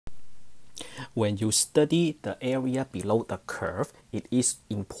When you study the area below the curve, it is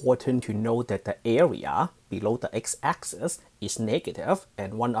important to know that the area below the x-axis is negative,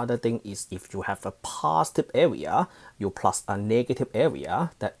 and one other thing is if you have a positive area, you plus a negative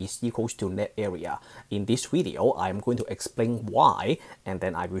area, that is equals to net area. In this video, I'm going to explain why, and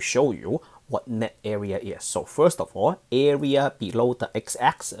then I will show you what net area is. So first of all, area below the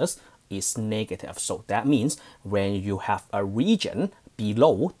x-axis is negative. So that means when you have a region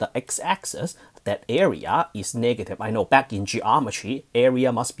below the x-axis, that area is negative. I know back in geometry,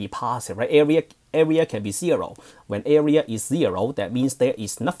 area must be positive, right? Area can be 0. When area is 0, that means there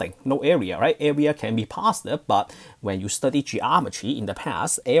is nothing, no area, right? Area can be positive, but when you study geometry in the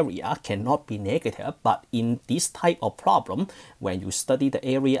past, area cannot be negative. But in this type of problem, when you study the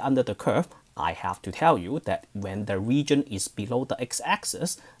area under the curve, I have to tell you that when the region is below the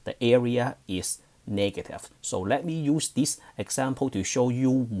x-axis, the area is negative. So let me use this example to show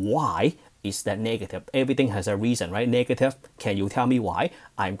you why is that negative. Everything has a reason, right? Negative. Can you tell me why?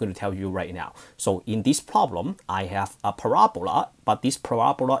 I'm going to tell you right now. So in this problem, I have a parabola, but this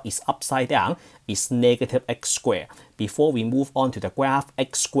parabola is upside down. It's negative x squared. Before we move on to the graph,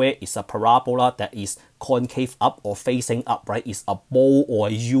 x squared is a parabola that is concave up or facing up, right? It's a bowl or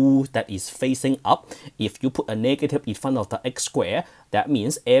a U that is facing up. If you put a negative in front of the x squared, that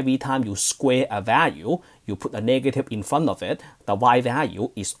means every time you square a value, you put a negative in front of it, the y value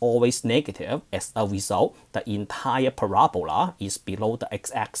is always negative. As a result, the entire parabola is below the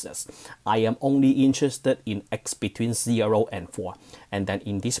x-axis. I am only interested in x between 0 and 4. And then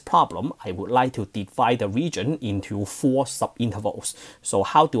in this problem, I would like to divide the region into 4 subintervals. So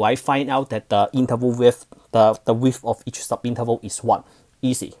how do I find out that the interval width, the width of each subinterval is 1?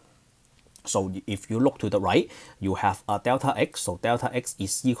 Easy. So if you look to the right, you have a delta x. So delta x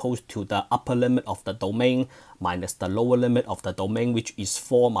is equals to the upper limit of the domain minus the lower limit of the domain, which is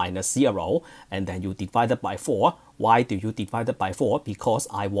 4 minus 0. And then you divide it by 4. Why do you divide it by 4? Because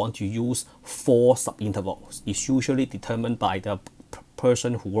I want to use 4 subintervals. It's usually determined by the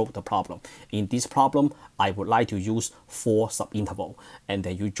person who wrote the problem. In this problem, I would like to use 4 subinterval, and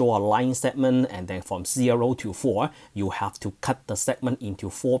then you draw a line segment, and then from 0 to 4, you have to cut the segment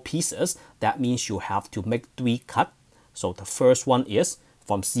into 4 pieces. That means you have to make 3 cuts. So the first one is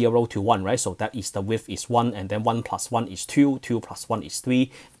from 0 to 1, right? So that is the width is 1, and then 1 plus 1 is 2, 2 plus 1 is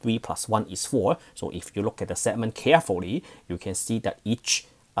 3, 3 plus 1 is 4. So if you look at the segment carefully, you can see that each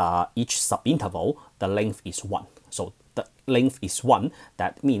subinterval, the length is 1. So the length is 1,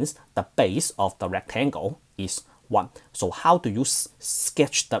 that means the base of the rectangle is 1. So how do you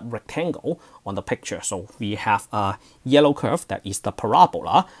sketch the rectangle on the picture? So we have a yellow curve that is the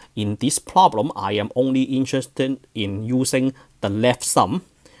parabola. In this problem, I am only interested in using the left sum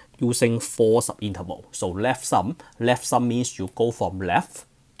using 4 subintervals. So left sum means you go from left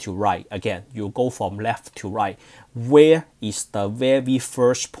to right. Again, you go from left to right. Where is the very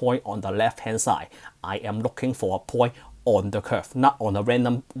first point on the left hand side? I am looking for a point on the curve, not on a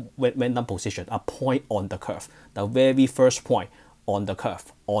random position, a point on the curve, the very first point on the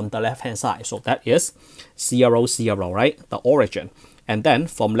curve on the left hand side. So that is 0, 0, right? The origin. And then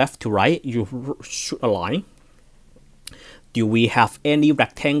from left to right, you shoot a line. Do we have any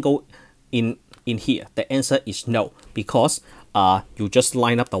rectangle in here? The answer is no, because you just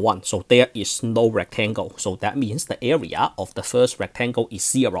line up the 1. So there is no rectangle. So that means the area of the first rectangle is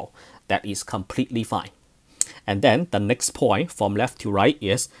 0. That is completely fine. And then the next point from left to right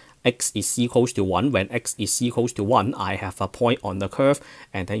is x is equals to 1. When x is equals to 1, I have a point on the curve,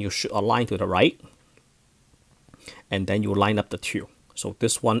 and then you shoot a line to the right, and then you line up the 2. So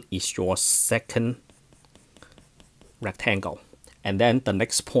this one is your second rectangle. And then the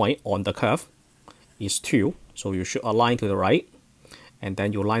next point on the curve is 2. So you shoot a line to the right, and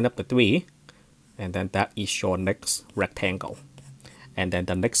then you line up the 3, and then that is your next rectangle. And then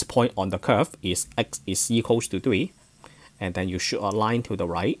the next point on the curve is x is equals to 3, and then you shoot a line to the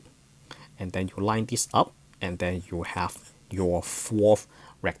right, and then you line this up, and then you have your 4th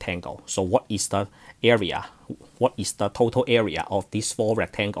rectangle. So what is the area? What is the total area of these 4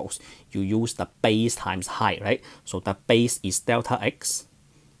 rectangles? You use the base times height, right? So the base is delta x.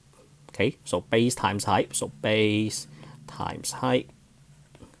 Okay, so base times height. So base times height,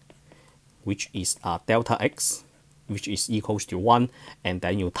 which is delta x, which is equals to 1, and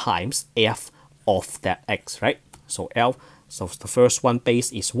then you times f of that x, right? So so the first one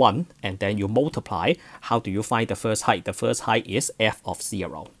base is 1, and then you multiply. How do you find the first height? The first height is f of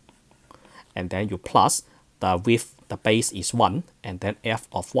 0. And then you plus the width, the base is 1, and then f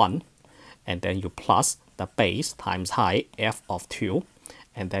of 1, and then you plus the base times height f of 2,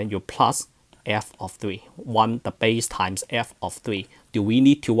 and then you plus f of 3. 1 the base times f of 3. Do we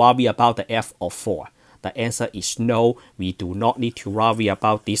need to worry about the f of 4? The answer is no, we do not need to worry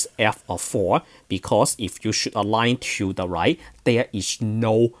about this f of 4 because if you should align to the right, there is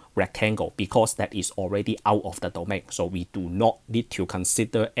no rectangle because that is already out of the domain. So we do not need to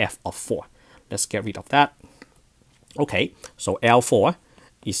consider f of 4. Let's get rid of that. Okay, so L4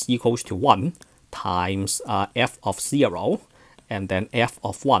 is equals to 1 times f of 0, and then f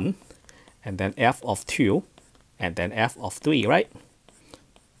of 1, and then f of 2, and then f of 3, right?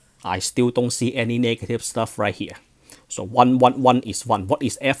 I still don't see any negative stuff right here. So 1, 1, 1 is 1. What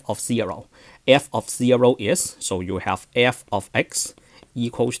is f of 0? F of 0 is, so you have f of x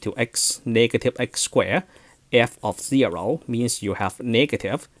equals to x negative x squared. F of 0 means you have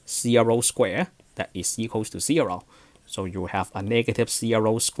negative 0 squared, that is equals to 0. So you have a negative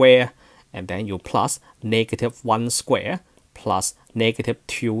 0 squared, and then you plus negative 1 squared, plus negative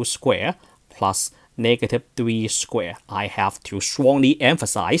 2 squared, plus negative 3 squared. I have to strongly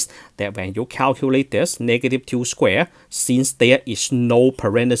emphasize that when you calculate this negative 2 squared, since there is no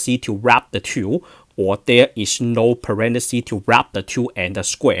parenthesis to wrap the 2, or there is no parenthesis to wrap the 2 and the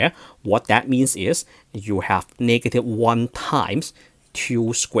square, what that means is you have negative 1 times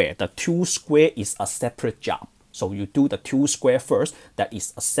 2 squared. The 2 squared is a separate job. So you do the 2 squared first, that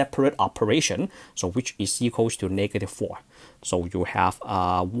is a separate operation, so which is equals to negative 4. So you have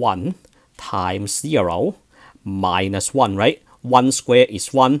 1 times 0 minus 1, right? 1 square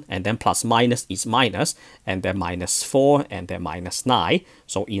is 1, and then plus minus is minus, and then minus 4, and then minus 9.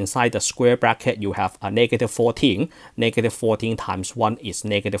 So inside the square bracket, you have a negative 14. Negative 14 times 1 is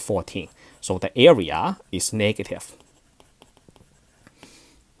negative 14. So the area is negative.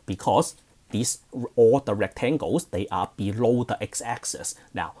 Because all the rectangles, they are below the x-axis.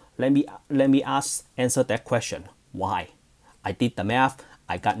 Now, let me answer that question. Why? I did the math.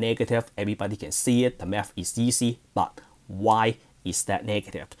 I got negative, everybody can see it, the math is easy, but why is that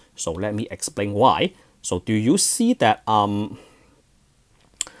negative? So let me explain why. So do you see that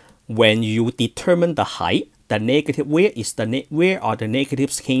when you determine the height, the negative, where are the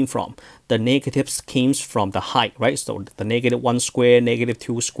negatives came from? The negatives came from the height, right? So the negative 1 square, negative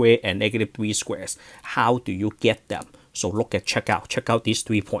 2 square, and negative 3 squares. How do you get them? So look at, check out these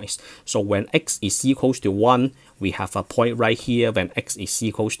 3 points. So when x is equals to 1, we have a point right here. When x is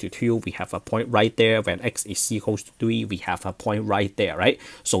equals to 2, we have a point right there. When x is equals to 3, we have a point right there, right?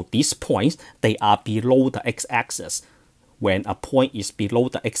 So these points, they are below the x-axis. When a point is below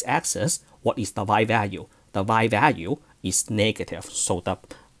the x-axis, what is the y value? The y value is negative. So the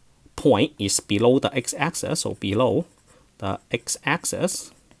point is below the x-axis, so below the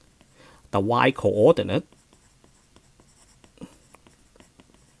x-axis, the y coordinate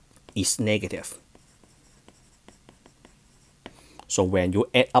is negative. So when you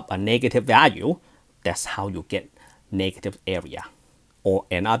add up a negative value, that's how you get negative area. Or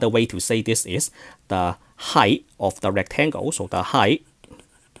another way to say this is the height of the rectangle. So the height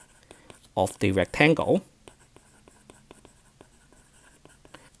of the rectangle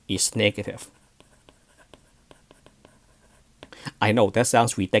is negative. I know that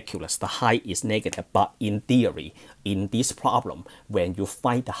sounds ridiculous. The height is negative, but in theory, in this problem, when you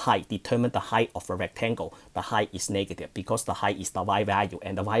find the height, determine the height of a rectangle, the height is negative because the height is the y value,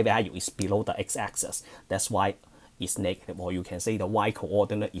 and the y value is below the x-axis. That's why it's negative, or you can say the y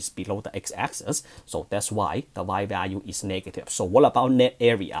coordinate is below the x-axis. So that's why the y value is negative. So what about net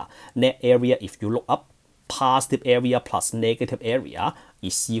area? Net area, if you look up, positive area plus negative area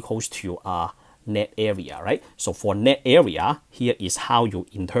is equals to net area, right? So for net area, here is how you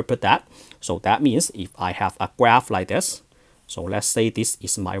interpret that. So that means if I have a graph like this, so let's say this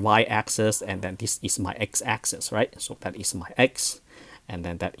is my y-axis and then this is my x-axis, right? So that is my x and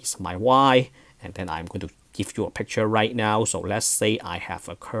then that is my y, and then I'm going to give you a picture right now. So let's say I have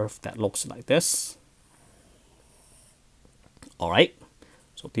a curve that looks like this. All right.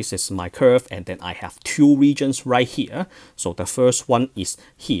 So this is my curve, and then I have 2 regions right here. So the first one is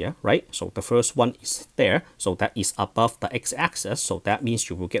here, right? So the first one is there. So that is above the x-axis. So that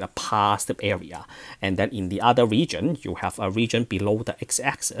means you will get a positive area. And then in the other region, you have a region below the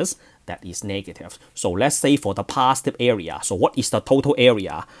x-axis that is negative. So let's say for the positive area. So what is the total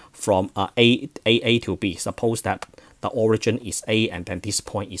area from A to B? Suppose that the origin is A and then this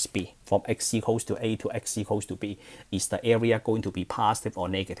point is B. From x equals to A to x equals to B. Is the area going to be positive or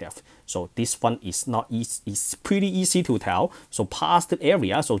negative? So this one is not easy. It's pretty easy to tell. So positive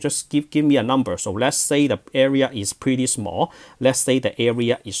area, so just give me a number. So let's say the area is pretty small. Let's say the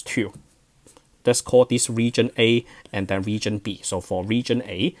area is 2. let's call this region A and then region B. So for region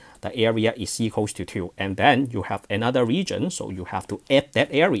A, the area is equals to 2. And then you have another region, so you have to add that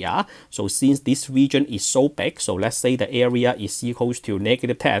area. So since this region is so big, so let's say the area is equals to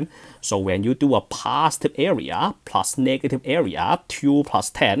 -10. So when you do a positive area plus negative area, 2 plus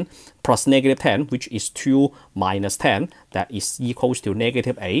 10 plus -10, which is 2 minus 10, that is equals to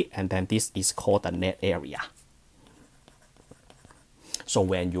 -8. And then this is called the net area. So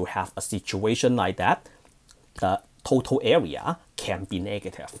when you have a situation like that, the total area can be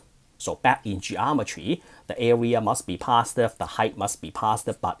negative. So back in geometry, the area must be positive, the height must be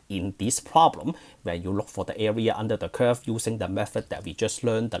positive, but in this problem, when you look for the area under the curve using the method that we just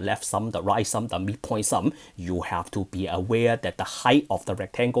learned, the left sum, the right sum, the midpoint sum, you have to be aware that the height of the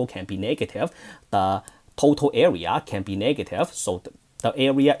rectangle can be negative, the total area can be negative, so the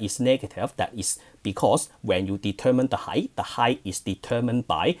area is negative. That is because when you determine the height is determined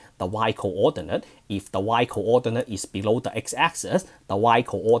by the y-coordinate. If the y-coordinate is below the x-axis, the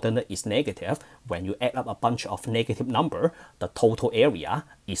y-coordinate is negative. When you add up a bunch of negative number, the total area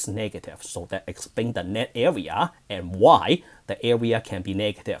is negative. So that explains the net area and why the area can be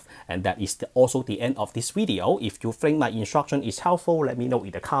negative. And that is also the end of this video. If you think my instruction is helpful, let me know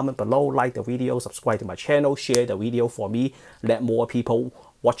in the comment below. Like the video, subscribe to my channel, share the video for me. Let more people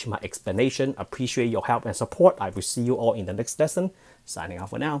watch my explanation. Appreciate your help and support. I will see you all in the next lesson. Signing off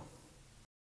for now.